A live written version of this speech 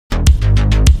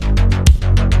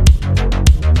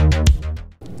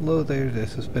Hello there,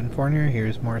 this is Fornier.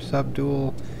 Here's more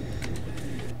Duel.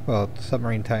 Well,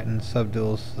 Submarine Titans.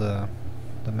 Duel's the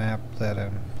map that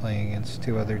I'm playing against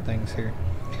two other things here.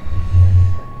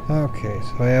 Okay,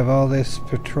 so I have all this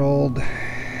patrolled,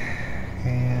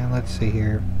 and let's see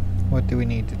here. What do we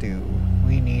need to do?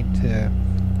 We need to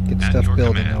get stuff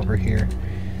building over here.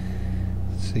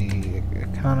 Let's see,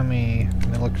 economy,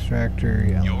 mill extractor,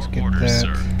 yeah, let's get that.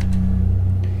 Sir.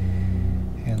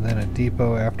 And then a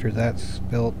depot after that's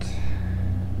built.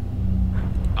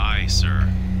 Aye, sir.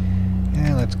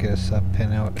 And let's get a sub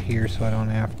pin out here so I don't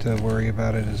have to worry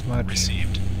about it as much.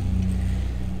 Received.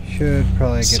 Should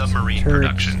probably get Submarine some turrets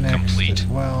production next complete. as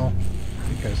well,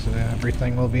 because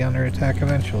everything will be under attack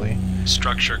eventually.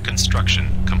 Structure construction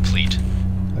complete.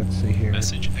 Let's see here.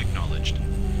 Message acknowledged.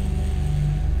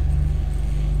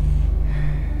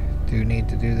 Do need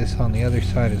to do this on the other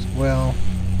side as well.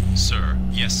 Sir.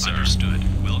 Yes, sir. Understood.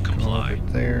 Will comply.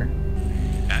 Over there.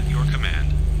 At your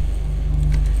command.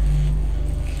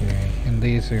 Okay, and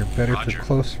these are better Roger. for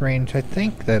close range. I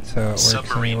think that's how it works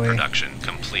Submarine anyway. production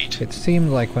complete. It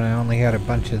seemed like when I only had a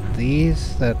bunch of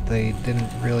these that they didn't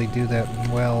really do that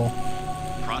well.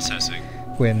 Processing.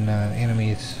 When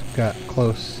enemies got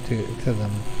close to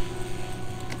them.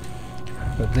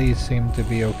 But these seem to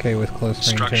be okay with close range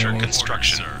Structure enemies.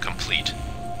 construction complete.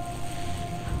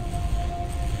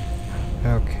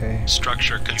 Okay.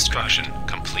 Structure construction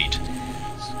complete.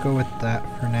 Let's go with that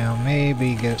for now.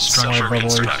 Maybe get some more Structure bubblers.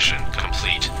 construction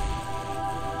complete.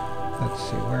 Let's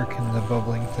see, where can the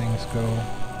bubbling things go?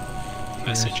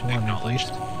 Message Here's one at least.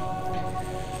 acknowledged.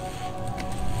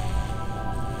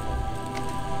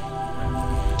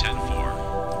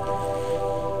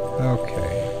 10-4.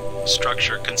 Okay.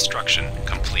 Structure construction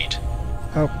complete.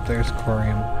 Oh, there's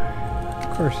corium. Of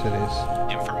course it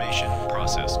is. Information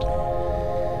processed.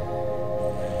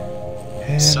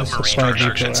 And the Submarine supply depot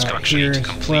out construction here as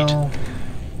complete. well.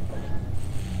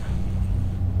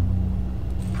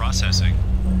 Processing.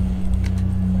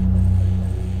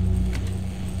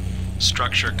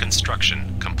 Structure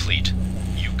construction complete.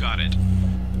 You got it.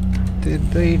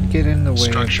 Did they get in the way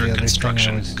Structure of the other thing I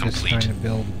construction was just complete. trying to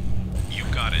build? You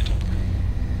got it.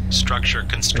 Structure Or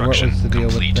what construction was the deal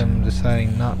complete. with them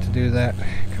deciding not to do that?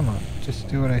 Come on, just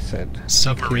do what I said.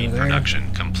 Submarine Thank you there.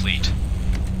 production complete.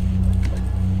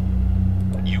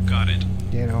 You got it.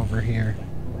 Get over here.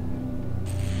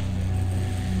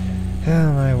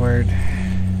 Oh my word.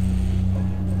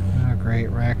 Oh great,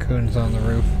 raccoons on the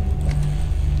roof.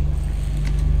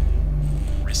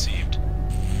 Received.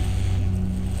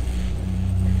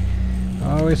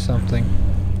 Always something.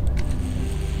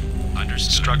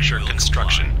 Understood. Structure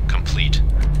construction complete.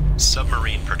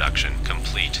 Submarine production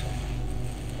complete.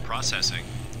 Processing.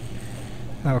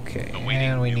 Okay, Awaiting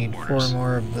and we new need orders. 4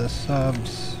 more of the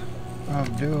subs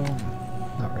of Doom.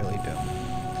 Not really Doom.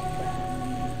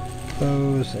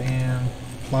 Those and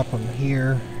plop them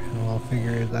here, and we'll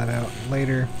figure that out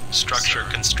later. Structure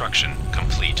construction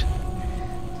complete.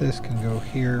 This can go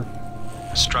here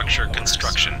Structure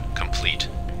construction complete.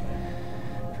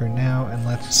 for now, and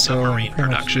let's go Submarine and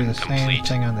pretty much do the production same complete.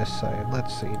 thing on this side.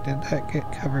 Let's see, did that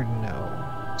get covered?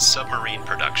 No. Submarine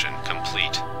production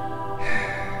complete.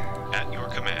 At your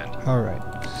command. Alright,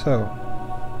 so,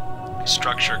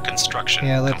 Structure construction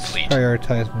yeah, let's complete.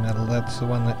 prioritize metal. That's the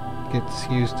one that gets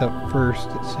used up first,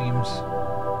 it seems.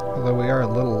 Although we are a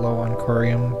little low on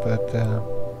corium, but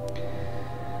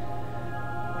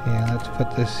yeah, let's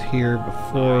put this here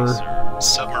before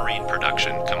Submarine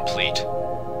production complete.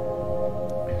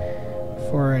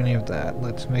 any of that.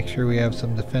 Let's make sure we have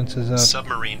some defenses up,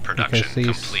 Submarine production because these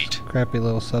complete. crappy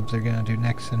little subs are going to do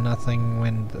next to nothing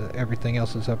when everything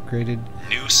else is upgraded.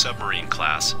 New submarine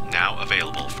class now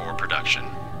available for production.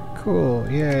 Cool,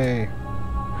 yay!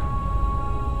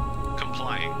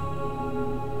 Complying.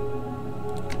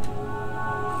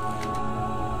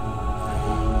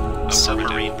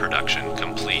 Submarine production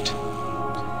complete.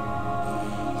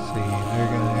 Let's see, they're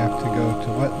going to have to go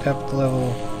to what depth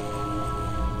level?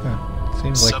 Huh,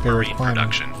 seems like they were Submarine climbing.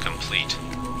 production complete.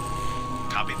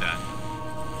 Copy that.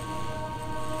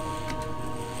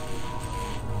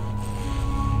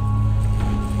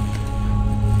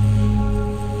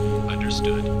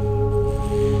 Understood.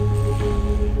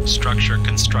 Structure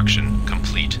construction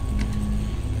complete.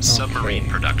 Submarine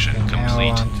Okay, production and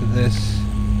complete. now on to this.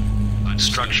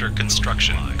 Structure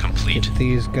construction complete. Get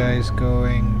these guys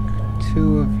going.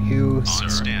 2 of you On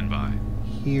standby.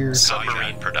 here.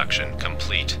 Submarine production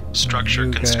complete. Structure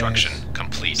You construction guys.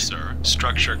 complete, sir.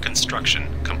 Structure construction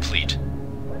complete.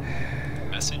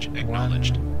 Message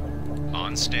acknowledged.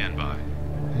 On standby.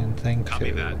 And thing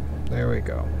Copy 2. that. There we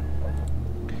go.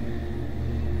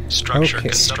 Structure Okay.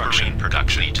 construction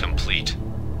production complete.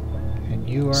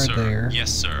 you are Sir. there. Yes,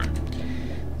 sir.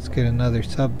 Let's get another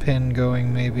sub pin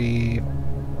going, maybe.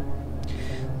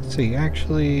 Let's see,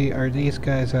 actually, are these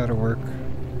guys out of work?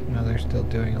 No, they're still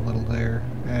doing a little there.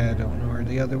 I don't know where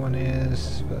the other one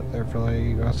is, but they're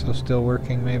probably also still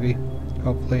working, maybe.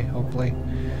 Hopefully.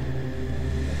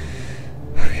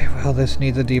 Okay, well, this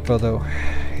needs a depot, though.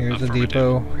 Here's a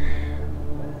depot.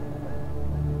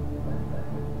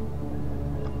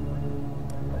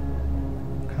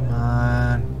 Come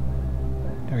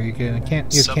on. Or you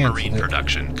can't you Submarine cancel it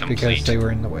production complete. because they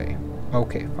were in the way.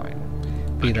 Okay, fine.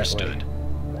 Be Understood. that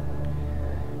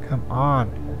way. Come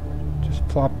on. Just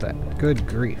plop that. Good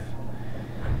grief.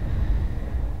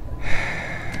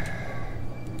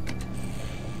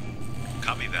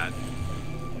 Copy that.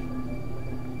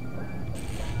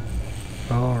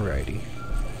 Alrighty.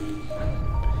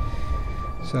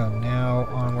 So now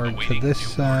onward to Awaiting this new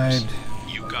side.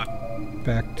 orders. You got.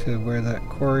 Back to where that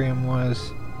aquarium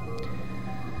was.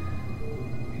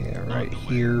 Yeah, right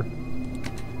here.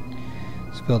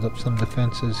 Let's build up some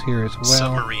defenses here as well.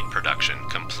 Submarine production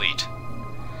complete.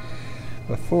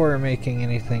 Before making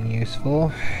anything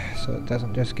useful, so it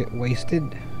doesn't just get wasted.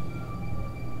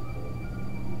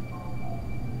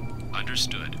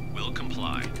 Understood. Will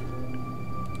comply.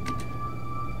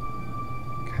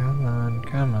 Come on,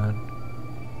 come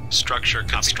on. Structure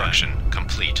construction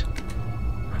complete.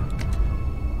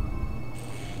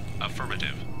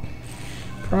 Affirmative.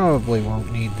 Probably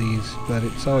won't need these, but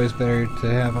it's always better to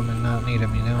have them and not need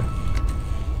them, you know?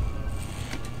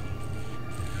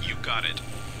 You got it.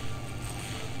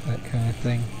 That kind of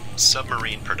thing.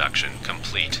 Submarine production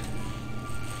complete.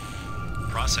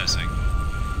 Processing.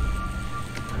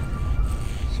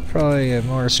 It's probably a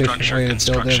more efficient Structure way to build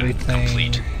construction everything.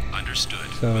 complete. Understood.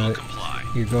 So Will that comply.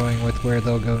 you're going with where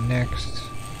they'll go next.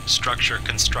 Structure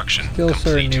construction Still sort of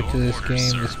complete. new Your to this orders,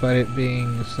 game, sir. despite it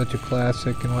being such a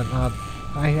classic and whatnot.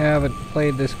 I haven't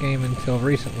played this game until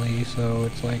recently, so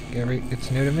it's like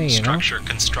it's new to me, you know? Structure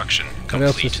construction complete. What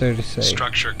else is there to say?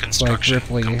 Structure Like construction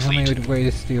Ripley, how many complete.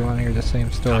 ways do you want to hear the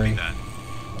same story? Copy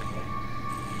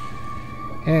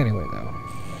that. Anyway, though,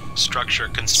 Structure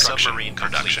construction make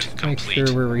production sure complete.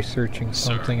 we're researching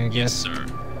something, I guess. Yes, sir.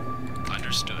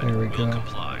 Understood. There we Will go.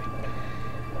 comply.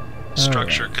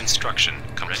 Structure Alright. construction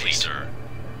complete, sir.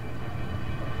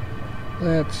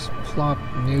 Let's plop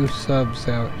new subs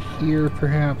out here,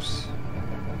 perhaps.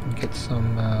 And get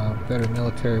some better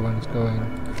military ones going.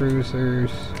 Cruisers.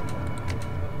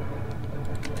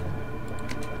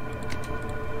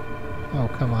 Oh,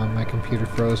 come on, my computer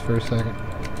froze for a second.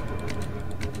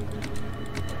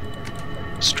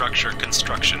 Structure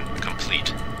construction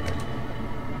complete.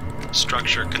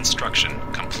 Structure construction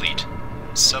complete.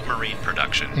 Submarine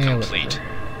production Yeah, complete.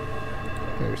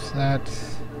 whatever. There's that.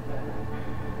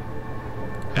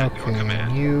 At your Okay,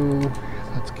 command. you.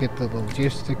 Let's get the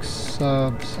logistics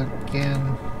subs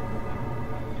again.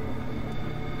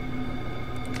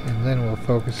 And then we'll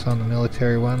focus on the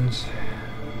military ones.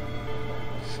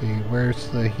 Let's see, where's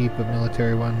the heap of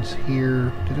military ones?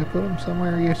 Here. Did I put them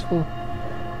somewhere useful?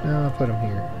 No, I put them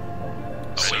here.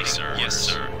 Away, sir. Yes,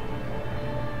 sir.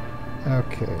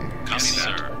 Okay. Copy,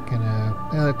 sir.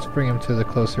 Let's bring them to the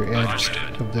closer edge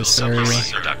Understood. of this Submarine area.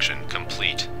 production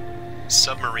complete.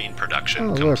 Submarine production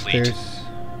Oh, look, complete. there's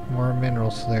more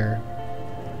minerals there.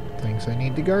 Things I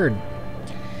need to guard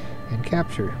and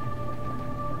capture.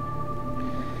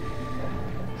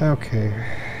 Okay.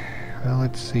 Well,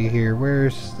 let's see here.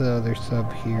 Where's the other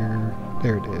sub here?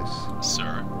 There it is.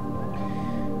 Sir.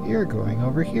 You're going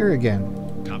over here again.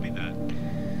 Copy that.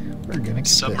 We're gonna get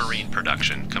Submarine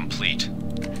production complete.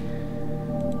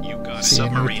 You got it. See a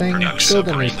new Submarine thing? production Build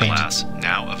a new submarine thing. class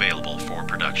now available for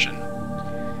production. this.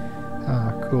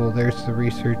 Ah, cool. There's the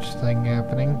research thing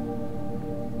happening.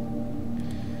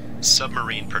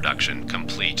 Submarine production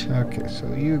complete. Okay, so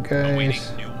you Awaiting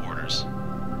guys... new orders.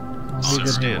 I'll On do the new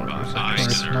standby. orders. Of Aye,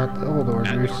 course, sir. not the old At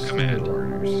orders, your the command. new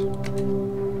orders.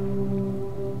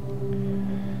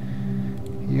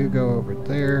 You go over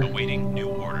there. Awaiting new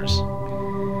orders.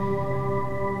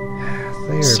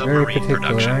 They are very Submarine particular,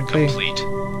 production aren't they? complete.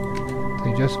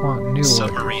 They just want new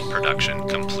Submarine orders. production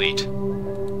complete.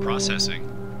 Processing.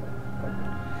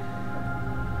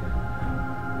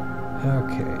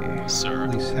 Okay. Sir.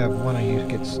 At least have one of you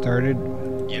get started.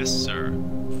 Yes, sir.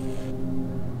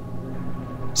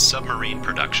 Submarine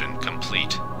production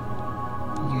complete.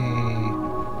 Yay.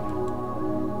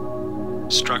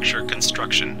 Structure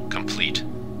construction complete.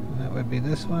 That would be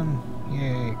this one.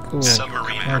 Yay, cool.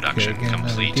 Submarine Okay, production get another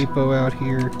complete. depot out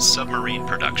here. Submarine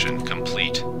production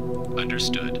complete.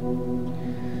 Understood.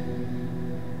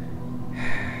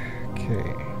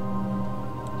 Okay.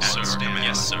 Sir.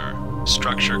 Yes, sir.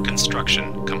 Structure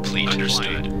construction complete.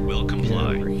 Understood. Will Get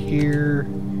comply. over here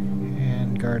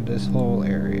and guard this whole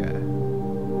area.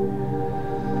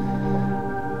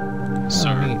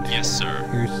 Sir. Oh, neat. Yes, sir.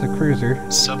 Here's the cruiser.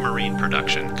 Submarine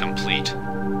production complete. And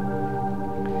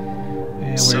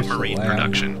where's Submarine the lab?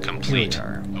 production complete.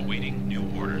 Here we Awaiting new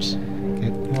orders. are.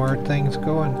 Get more things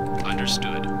going.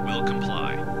 Understood. Will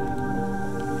comply.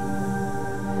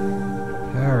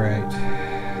 Alright.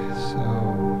 So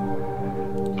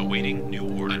Awaiting new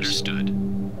orders. Understood.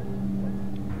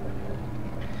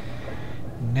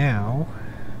 now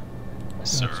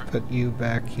Sir. let's put you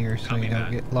back here so Copy you don't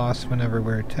that. get lost whenever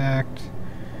we're attacked.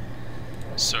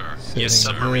 Sir. Setting Yes,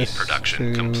 submarine this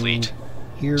production to complete.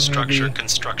 Here Structure maybe.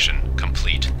 construction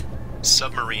complete.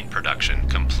 Submarine production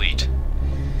complete.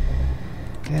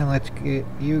 And let's get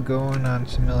you going on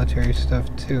some military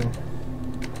stuff too.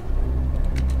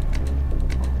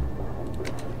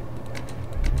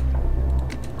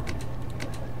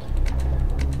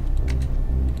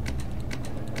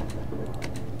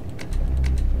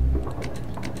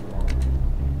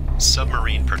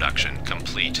 Submarine production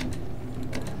complete.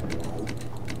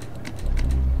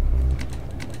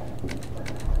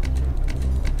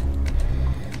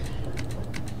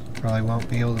 Probably won't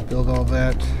be able to build all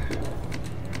that,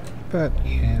 but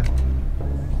yeah,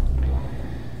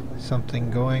 something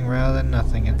going rather than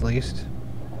nothing at least.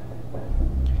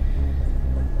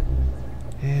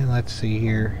 And let's see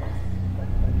here.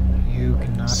 You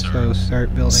can also Sir.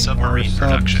 start building Submarine more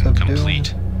production subs of Duel.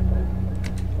 complete.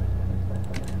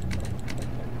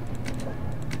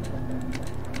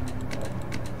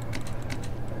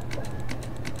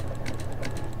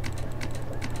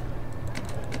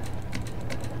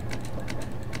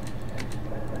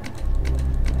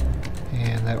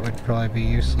 And that would probably be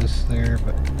useless there,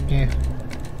 but yeah.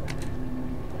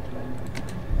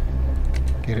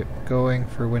 Get it going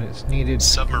for when it's needed.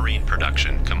 Submarine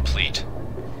production complete.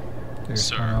 There's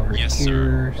Sir. one over Yes,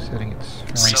 here, setting its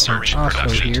Research also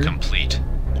production here. complete.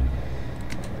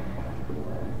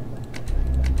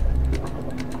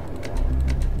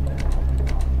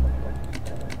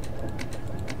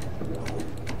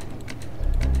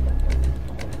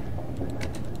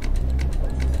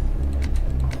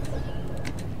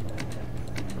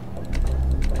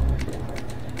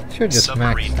 Should just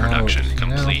Submarine max out, production you know?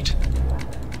 complete.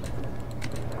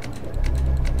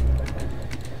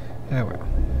 Oh well.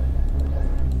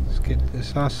 Let's get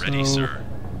this also Ready, sir.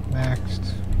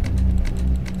 maxed.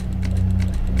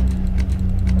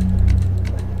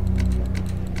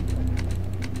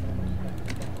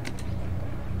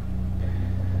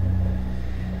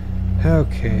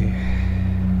 Okay.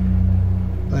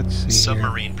 Let's see here.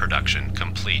 Submarine production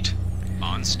complete.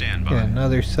 On standby. Yeah,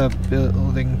 another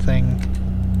sub-building thing.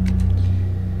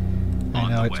 I On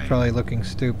know the it's way. probably looking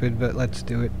stupid, but let's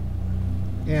do it.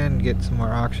 And get some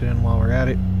more oxygen while we're at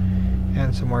it.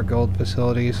 And some more gold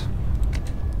facilities.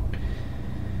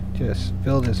 Just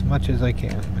build as much as I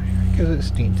can. Because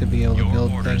it's neat to be able to Your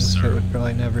build orders, things that sir. would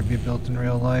probably never be built in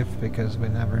real life, because we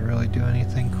never really do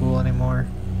anything cool anymore.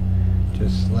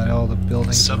 Just let all the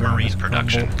buildings around Submarine us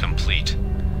production crumble. complete.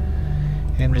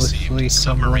 Endlessly Received.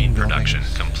 Submarine crumbling production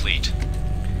buildings. complete.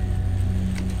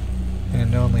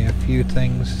 And only a few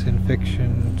things in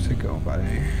fiction to go by.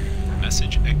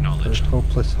 Message For acknowledged.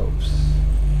 hopeless hopes.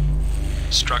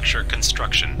 Structure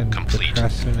construction And complete.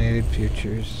 procrastinated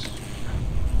futures.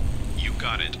 You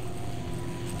got it.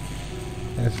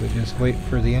 As we just wait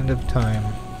for the end of time.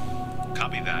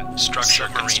 Copy that. Structure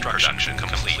construction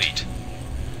complete.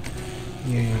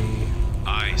 Yay.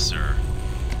 Aye, sir.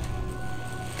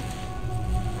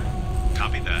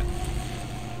 Copy that.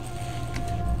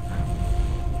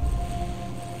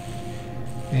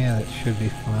 Yeah, that should be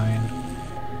fine.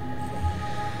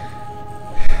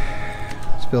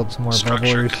 Let's build some more Structure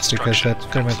bubblers, because construction that's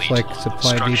pretty much complete. like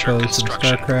supply Structure depots in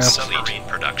construction. StarCraft. Submarine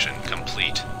production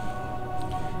complete.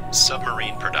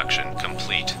 Submarine production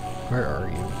complete. Where are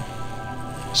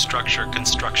you? Structure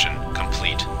construction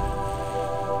complete.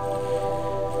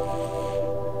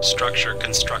 Structure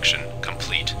construction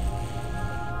complete.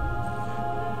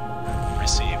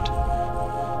 Received.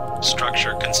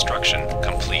 Structure construction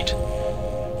complete.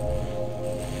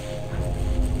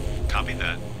 Copy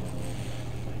that.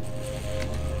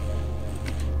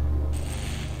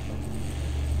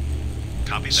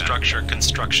 Copy that. Structure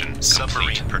construction.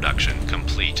 Submarine production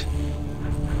complete.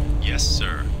 Yes,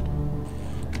 sir.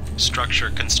 Structure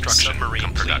construction.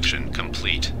 Submarine production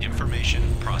complete.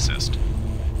 Information processed.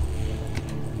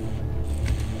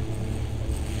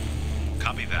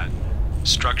 Copy that.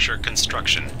 Structure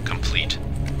construction complete.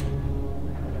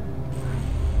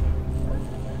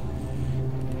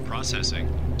 Processing.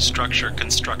 Structure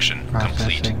construction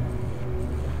complete. Processing.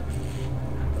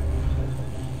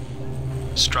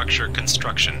 Structure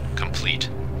construction complete.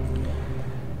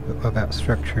 What about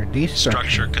structure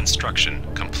destruction? Structure construction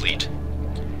complete.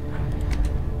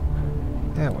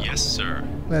 Yeah, well, Yes, sir.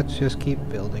 let's just keep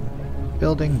building.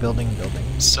 Building, building, building.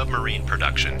 Submarine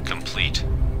production complete.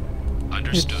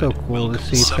 Understood. It's so cool Will to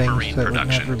see submarine things that would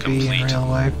production never be in complete. real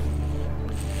life. It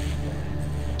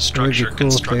would be Structure cool if they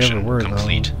ever construction were,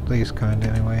 complete. though. These kind,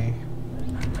 anyway.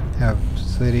 Have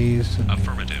cities and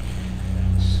Affirmative.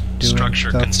 doing Structure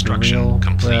stuff for construction real,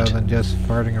 complete. rather than just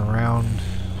farting around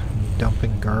and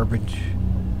dumping garbage.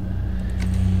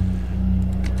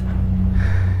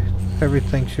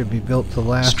 Everything should be built to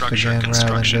last Structure again, rather than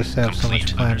construction just have so much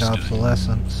complete. planned Understood.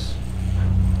 obsolescence.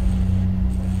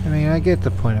 I mean, I get the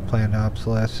point of planned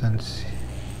obsolescence.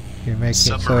 You're making it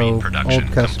so Submarine production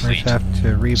old customers complete. have to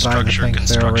rebuy the Structure things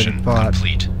they already construction bought.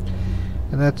 complete.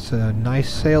 And that's a nice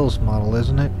sales model,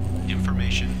 isn't it?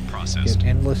 Information processed. Get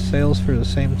endless sales for the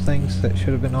same things that should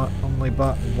have been only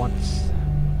bought once.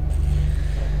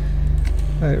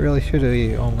 It really should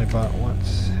have only bought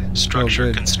once. It's so Structure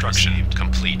good, construction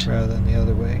complete. rather than the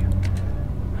other way.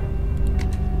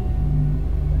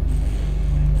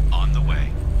 On the way.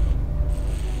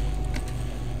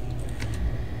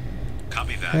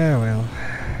 Copy that. Yeah, well,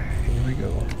 here we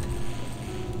go.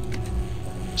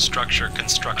 Structure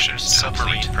construction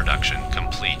submarine production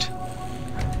complete.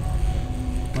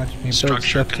 Watch me build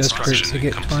Structure stuff just for it to construction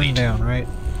get complete. torn down, right?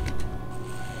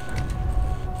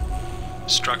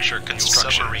 Structure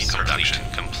construction production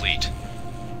complete.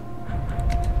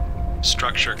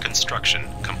 Structure construction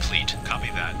complete. Copy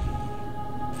that.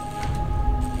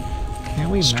 Can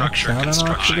we max Structure out on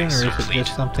construction oxygen, or is it complete.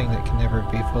 just something that can never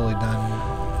be fully done?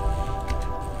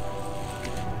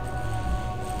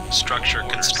 Structure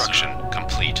construction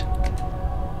complete.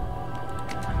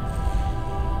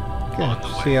 Okay, On the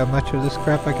let's way. see how much of this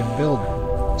crap I can build.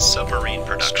 Submarine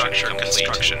production Structure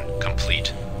construction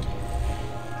complete.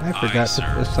 I forgot sir.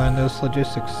 to assign those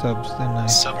logistics subs, didn't I?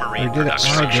 Submarine Or did I?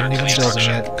 production Oh, I didn't even build them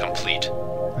construction yet. complete.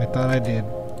 I thought I did.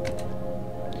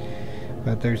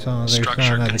 But there's not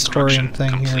Structure another construction corium thing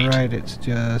here, complete. right? It's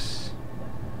just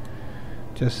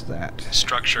that.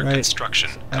 Structure Right.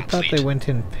 construction I thought complete. they went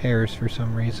in pairs for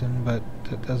some reason, but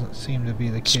that doesn't seem to be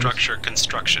the case. Structure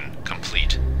construction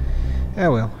complete.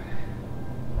 Oh well.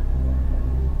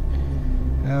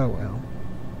 Oh well.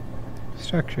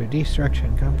 Structure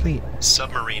destruction complete.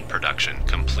 Submarine production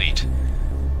complete.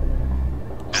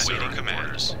 Awaiting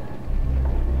commanders.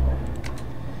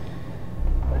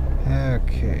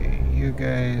 Okay, you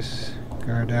guys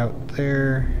guard out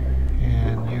there,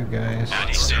 and you guys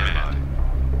Ready, standby.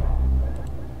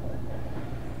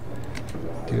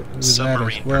 do that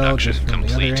Submarine as well, production just from the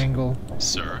complete. other angle.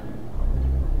 Sir.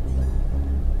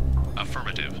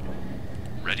 Affirmative.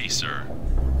 Ready, sir.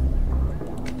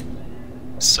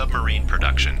 Submarine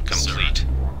production complete.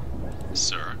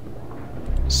 Sir.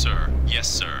 Sir. Yes,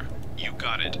 sir. You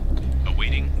got it.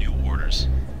 Awaiting new orders.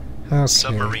 Okay,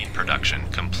 Submarine production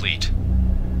complete.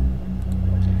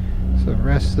 so the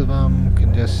rest of them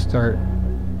can just start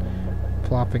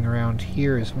plopping around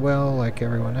here as well, like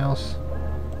everyone else.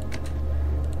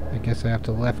 I guess I have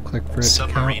to left click for it to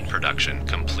Submarine count. production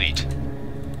complete.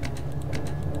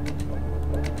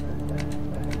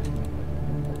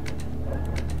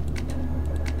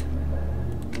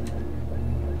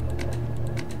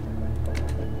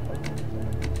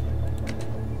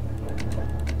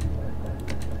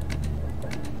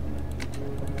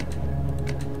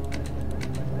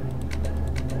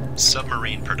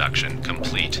 Submarine production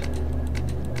complete.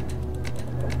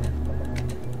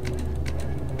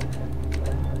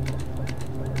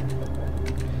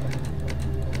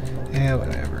 Yeah,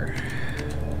 whatever.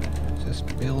 Just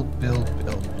build, build,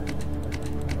 build.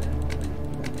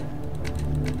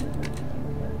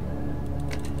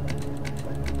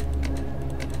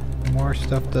 More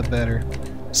stuff the better.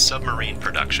 Submarine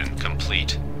production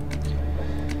complete.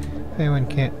 If anyone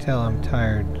can't tell, I'm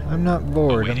tired. I'm not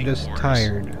bored, I'm Awaiting just orders.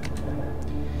 tired.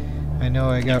 I know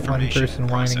I got one Information person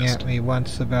whining processed. at me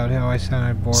once about how I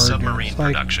sounded bored, and Submarine it's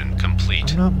like, production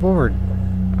complete. I'm not bored.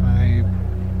 I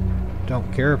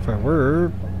don't care if I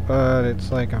were, but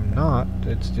it's like I'm not.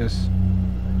 It's just,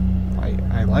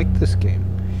 I like this game.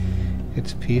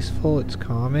 It's peaceful, it's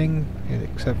calming,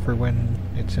 except for when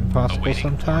it's impossible Awaiting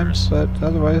sometimes, orders. but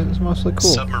otherwise it's mostly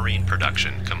cool. Submarine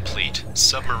production complete.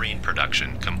 Submarine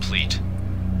production complete.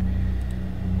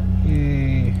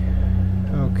 Yay.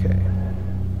 Okay.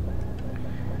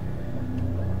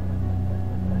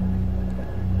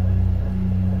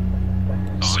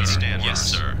 Sir. Yes,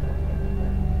 sir.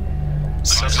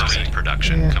 Submarine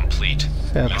production Yeah. complete.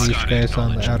 Have You these got guys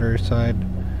on the outer side.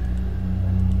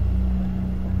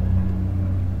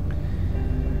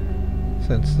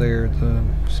 Since they're the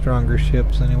stronger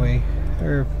ships anyway.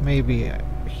 Or maybe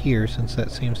here, since that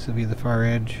seems to be the far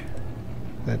edge.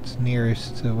 That's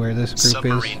nearest to where this group is.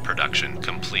 Submarine production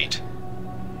complete.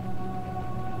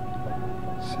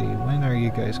 Let's see, when are you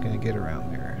guys going to get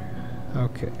around there?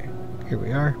 Okay, here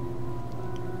we are.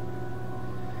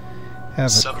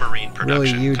 Have Submarine a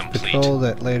really huge complete. patrol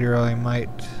that later I might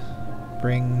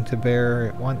bring to bear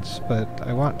at once, but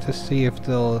I want to see if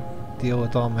they'll deal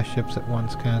with all my ships at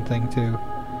once kind of thing too.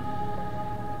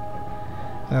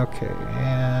 Okay,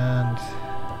 and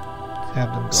have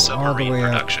them go all the way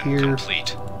out here.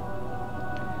 Complete.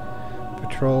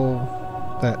 Patrol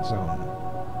that zone.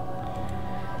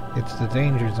 It's the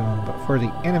danger zone, but for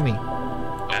the enemy.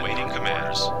 Awaiting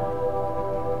commanders.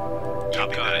 You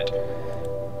got it.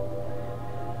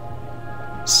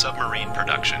 Submarine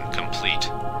production complete.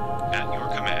 At your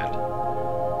command.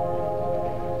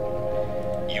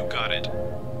 You got it.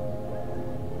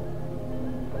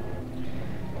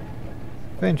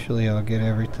 Eventually I'll get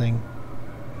everything.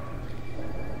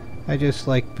 I just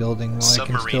like building while I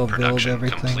can still build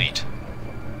everything. Complete.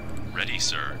 Ready,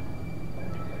 sir.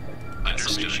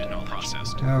 Understood.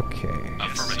 Processed.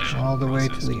 Okay. All the way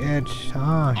to the edge.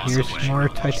 Ah, here's more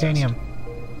titanium.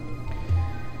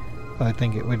 Well, I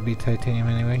think it would be titanium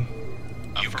anyway.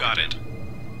 You've got it.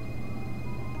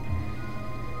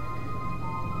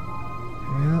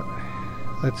 Well,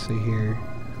 let's see here.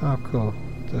 Oh, cool.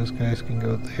 Those guys can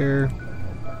go there.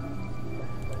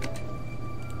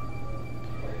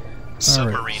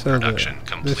 Submarine production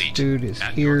complete. This dude is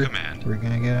at here. Your command. We're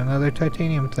gonna get another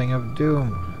titanium thing of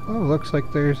doom. Oh, looks like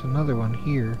there's another one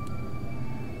here.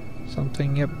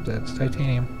 Something, yep, that's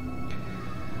titanium.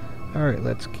 Alright,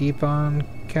 let's keep on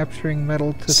capturing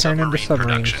metal to turn into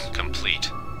submarines. Production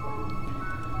complete.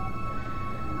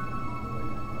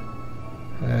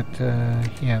 But,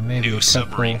 yeah, maybe New a couple.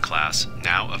 submarine class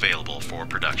now available for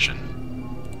production.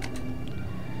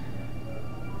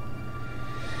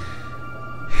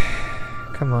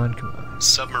 Come on, come on.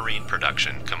 Submarine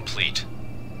production complete.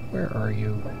 Where are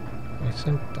you?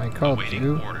 I called Awaiting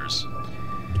you. orders.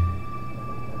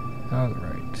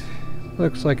 Alright.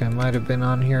 Looks like I might have been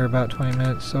on here about 20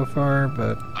 minutes so far,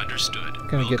 but Understood.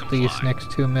 gonna get these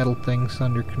next two metal things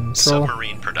under control.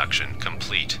 Submarine production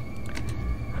complete.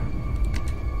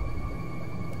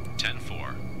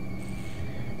 10-4.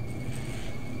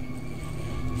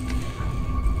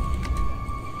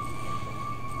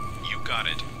 You got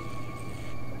it.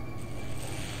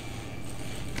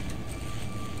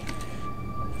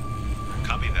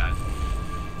 Copy that.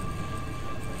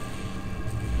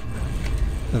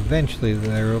 Eventually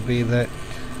there will be that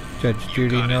Judge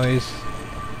Judy noise.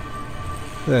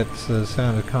 That's the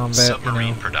sound of combat, Submarine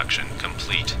you know. production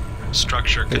complete.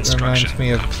 Structure It construction reminds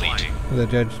me of complete. the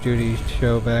Judge Judy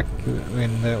show back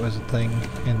when that was a thing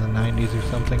in the 90s or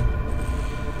something.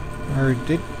 Or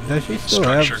does she still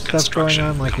have stuff going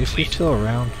on? Like, is she still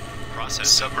around? Process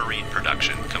submarine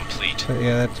production complete. But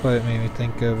yeah, that's what it made me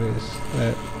think of, is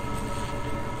that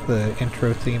the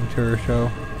intro theme to her show.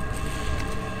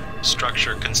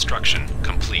 Structure construction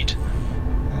complete.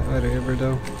 Whatever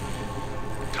though.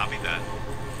 Copy that.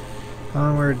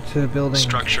 Onward to building.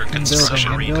 Structure and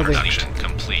construction building and building. production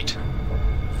complete.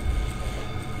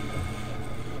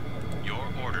 Your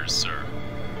orders, sir.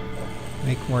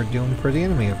 Make more doom for the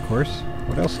enemy, of course.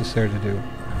 What else is there to do?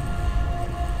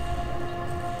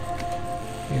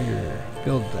 Here,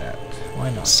 build that. Why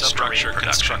not? Structure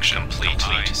construction complete.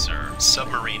 Aye, sir.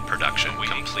 Submarine production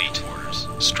complete. Orders.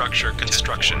 Structure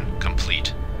construction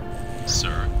complete.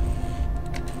 Sir.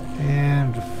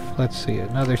 And let's see,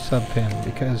 another sub pen,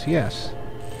 because yes.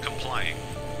 Complying.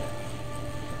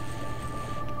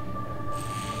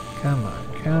 Come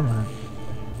on, come on.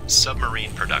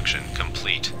 Submarine production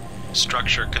complete.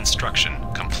 Structure construction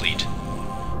complete.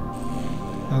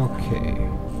 Okay.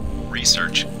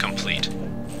 Research complete.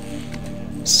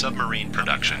 Submarine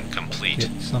production complete.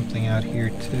 Get something out here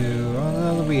too.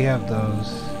 Although we have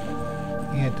those.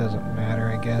 Yeah, it doesn't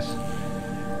matter, I guess.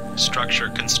 Structure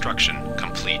construction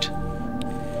complete.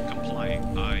 Complying.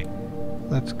 Aye.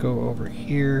 Let's go over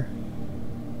here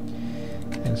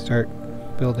and start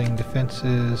building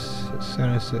defenses as soon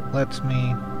as it lets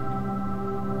me.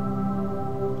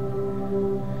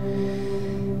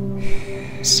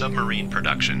 Submarine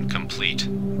production complete.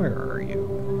 Where are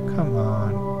you? Come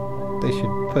on. They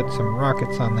should put some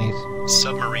rockets on these.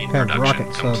 Submarine Have production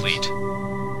rocket subs. complete.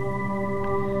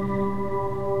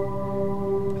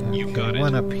 Okay, got it.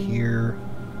 one up here.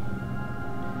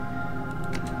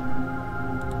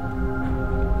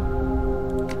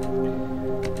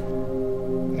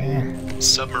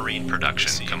 Submarine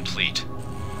production complete.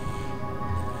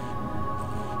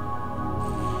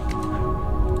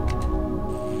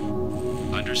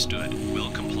 Understood.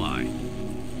 Will comply.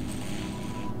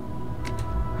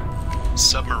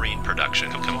 Submarine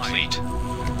production complete.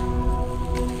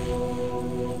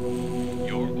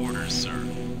 Your orders, sir.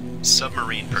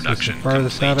 Submarine production This is the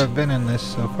farthest complete. out I've been in this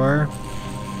so far.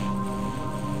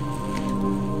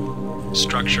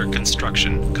 Structure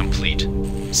construction complete.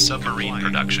 Submarine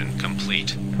production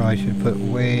complete. Probably should put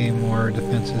way more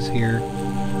defenses here,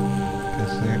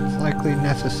 because it's likely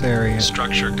necessary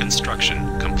Structure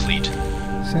construction complete.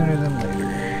 sooner than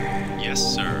later. Yes,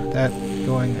 sir. That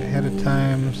going ahead of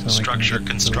time, so Structure we can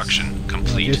get construction those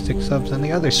complete. logistic subs and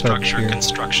the other subs Structure here.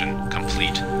 construction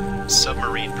complete.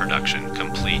 Submarine production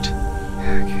complete.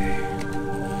 Okay.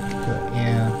 But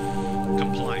yeah,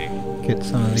 Complying. get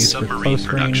some of these for Submarine close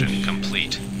production range,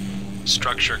 complete.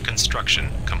 Structure construction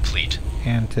complete.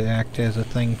 and to act as a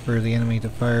thing for the enemy to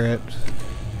fire at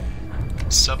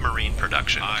Submarine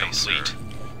production complete.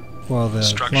 while the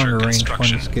Structure longer range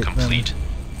construction ones get complete. them.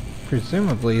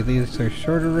 Presumably these are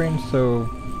shorter range, so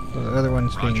the other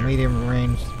ones being Roger. medium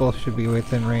range, both should be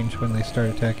within range when they start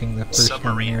attacking the first one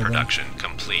Submarine near them. production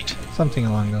complete. Something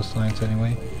along those lines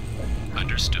anyway.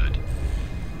 Understood.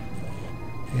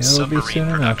 It'll be Submarine soon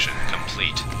enough. production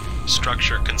complete.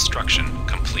 Structure construction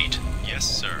complete. Yes,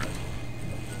 sir.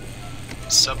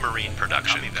 Submarine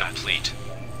production complete.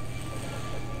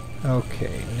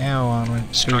 Okay, now onward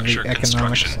to Structure the economic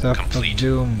construction stuff complete. of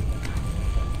Doom.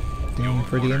 Doom Your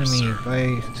for the orders, enemy sir.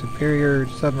 by superior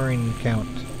submarine count.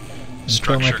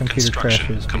 Until my Structure computer construction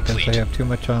crashes because complete. I have too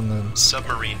much on the...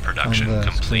 Submarine production the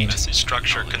complete. screen.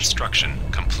 Structure construction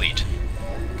complete.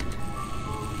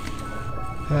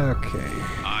 Okay.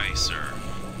 Aye, sir.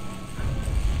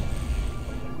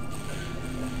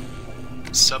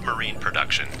 Submarine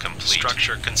production complete.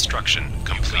 Structure construction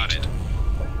complete.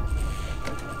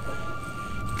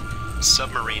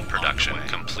 Submarine production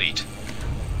complete.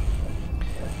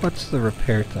 What's the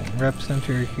repair thing? Rep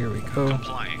center, here we go.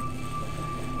 Complying.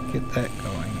 Get that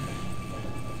going.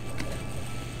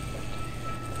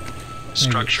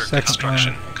 Structure second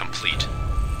construction one. complete.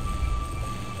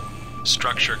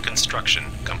 Structure construction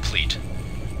complete.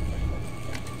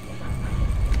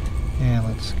 And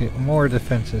let's get more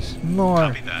defenses. More!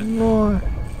 Copy that. More!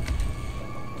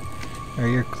 Oh,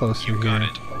 you're closer You here. got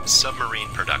it. Submarine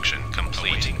production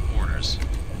complete. Awaiting orders.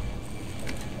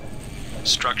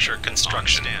 Structure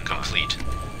construction complete.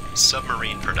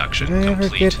 Submarine production Did I ever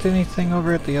complete. get anything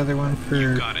over at the other one for...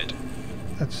 You got it.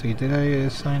 Let's see, did I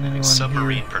assign anyone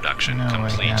Submarine here? production No,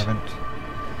 complete. I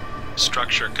haven't.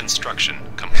 Structure construction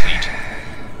complete.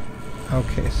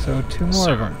 Okay, so two more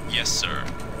Sir. of them. Yes, sir.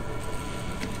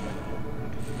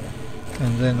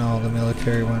 And then all the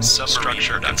military ones. Submarine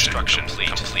construction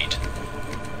complete.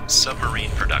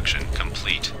 Submarine production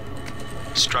complete.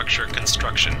 Structure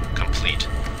construction complete.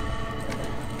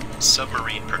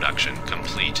 Submarine production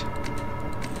complete.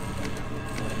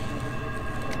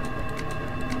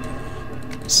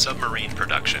 Submarine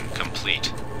production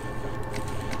complete.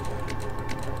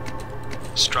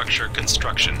 Structure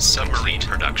construction submarine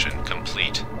production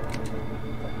complete.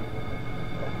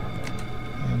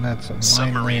 And that's a mine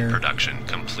Submarine layer. production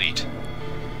complete.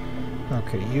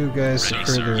 Okay, you guys Ready, are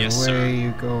sir. further Yes, away. sir.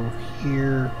 You go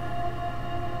here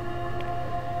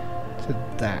to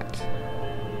that.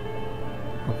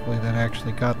 Hopefully that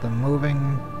actually got them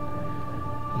moving.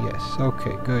 Yes,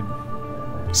 okay, good.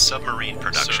 Submarine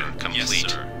production complete.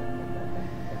 Yes, sir.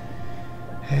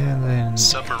 And then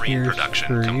Submarine here's production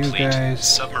for you complete. guys.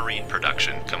 Submarine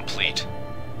production complete.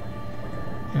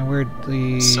 And where'd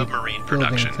the Submarine building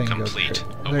production thing complete.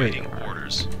 go? There Awaiting you are.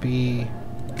 orders. B.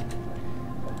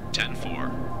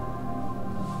 10-4.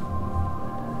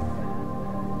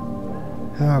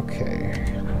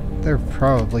 Okay. They're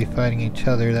probably fighting each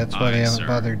other, that's why Aye, they haven't sir.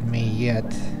 bothered me yet.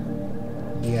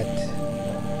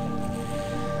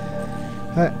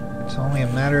 But it's only a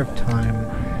matter of time.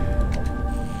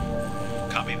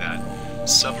 Copy that.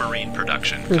 Submarine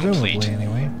production Presumably, complete.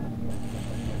 anyway.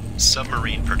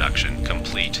 Submarine production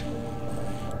complete.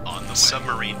 On the way.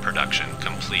 Submarine production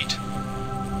complete.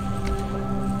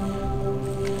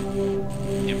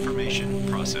 Information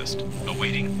processed.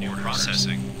 Awaiting new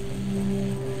processing.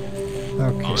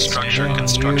 Okay, Structure then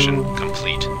construction you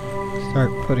complete.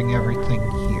 start putting everything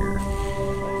here.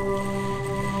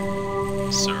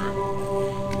 Sir.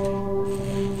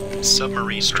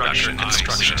 Submarine structure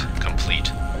construction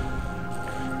complete.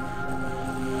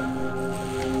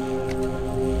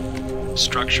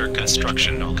 Structure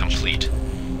construction complete.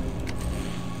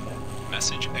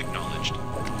 Message acknowledged.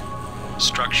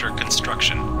 Structure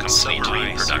construction complete.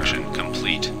 Submarine production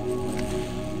complete.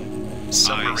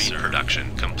 Submarine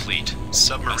production complete.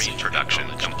 Submarine production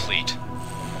complete.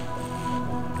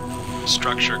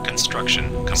 Structure construction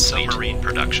complete. Submarine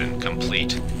production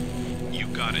complete. You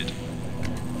got it.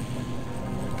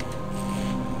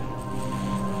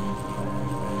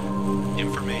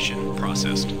 Information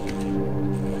processed.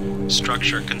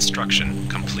 Structure construction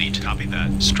complete. Copy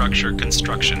that. Structure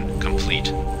construction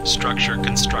complete. Structure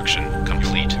construction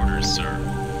complete. Your orders,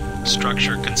 sir.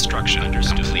 Structure construction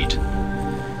complete.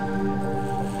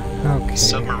 Okay.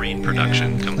 Submarine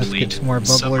production and complete. Let's get some more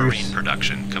bubblers. Submarine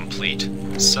production complete.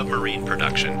 Submarine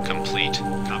production complete.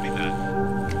 Copy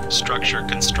that. Structure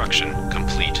construction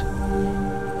complete.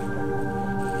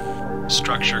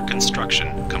 Structure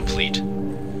construction complete.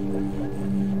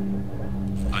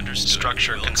 Understood.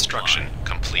 Structure Will construction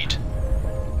comply. complete.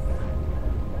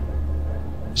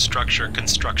 Structure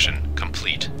construction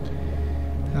complete.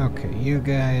 Okay, you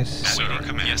guys, Sir. Awaiting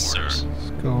command Yes, orders. sir. let's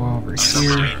go over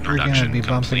Submarine here. We're gonna production be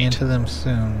bumping complete. into them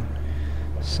soon.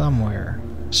 Somewhere.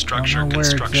 Structure Don't know where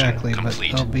construction exactly,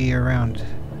 complete. but they'll be around.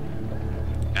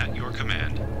 At your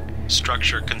command.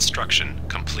 Structure construction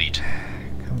complete.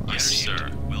 Come on. Yes, sir.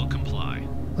 Will comply.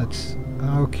 Let's...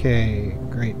 Okay,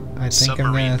 great. I think I'm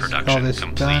Submarine gonna production call this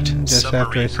complete. done just after I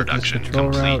Submarine set this production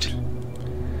control complete. route.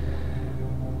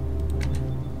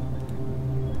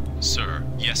 Sir.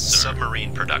 Yes, sir.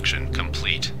 Submarine production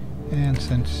complete. And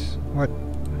since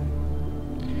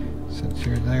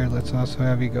you're there, let's also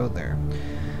have you go there.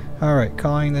 Alright,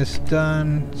 calling this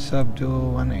done.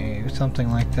 Subduel 1A, something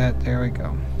like that. There we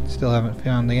go. Still haven't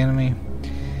found the enemy.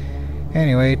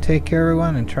 Anyway, take care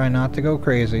everyone and try not to go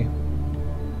crazy.